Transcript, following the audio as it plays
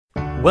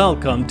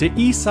Welcome to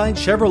Eastside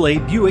Chevrolet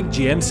Buick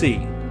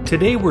GMC.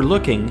 Today we're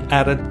looking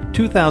at a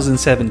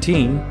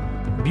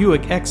 2017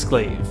 Buick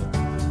Enclave.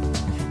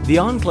 The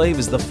Enclave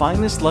is the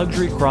finest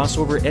luxury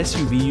crossover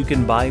SUV you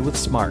can buy with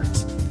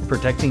smarts,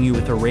 protecting you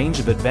with a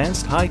range of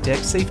advanced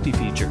high-tech safety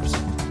features.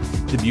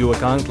 The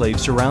Buick Enclave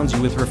surrounds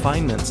you with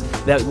refinements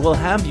that will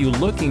have you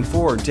looking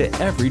forward to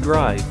every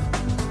drive.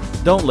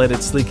 Don't let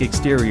its sleek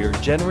exterior,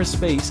 generous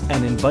space,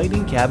 and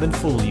inviting cabin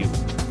fool you.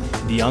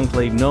 The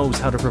Enclave knows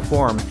how to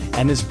perform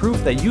and is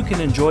proof that you can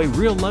enjoy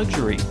real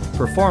luxury,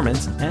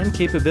 performance, and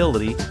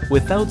capability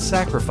without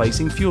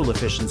sacrificing fuel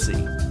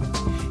efficiency.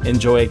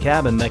 Enjoy a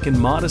cabin that can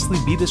modestly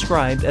be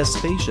described as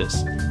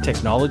spacious,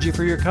 technology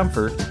for your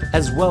comfort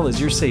as well as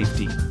your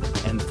safety,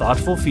 and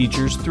thoughtful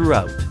features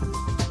throughout.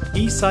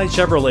 Eastside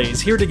Chevrolet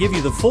is here to give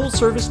you the full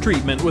service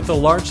treatment with a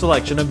large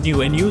selection of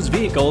new and used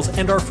vehicles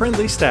and our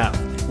friendly staff.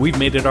 We've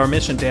made it our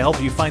mission to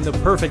help you find the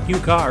perfect new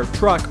car,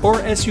 truck, or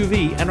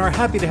SUV and are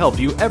happy to help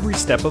you every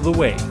step of the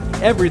way.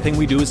 Everything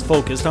we do is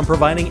focused on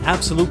providing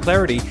absolute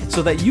clarity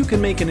so that you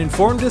can make an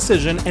informed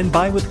decision and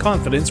buy with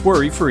confidence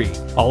worry-free.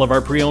 All of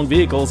our pre-owned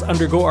vehicles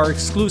undergo our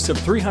exclusive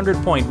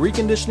 300-point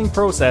reconditioning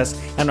process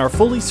and are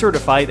fully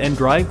certified and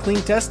drive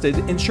clean tested,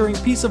 ensuring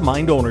peace of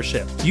mind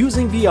ownership.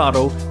 Using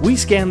vAuto, we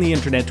scan the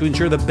internet to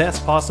ensure the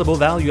best possible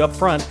value up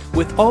front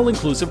with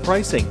all-inclusive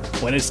pricing.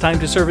 When it's time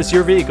to service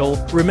your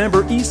vehicle,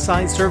 remember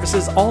Eastside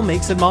services all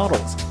makes and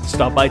models.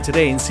 Stop by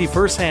today and see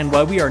firsthand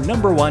why we are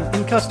 #1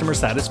 in customer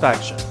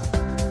satisfaction.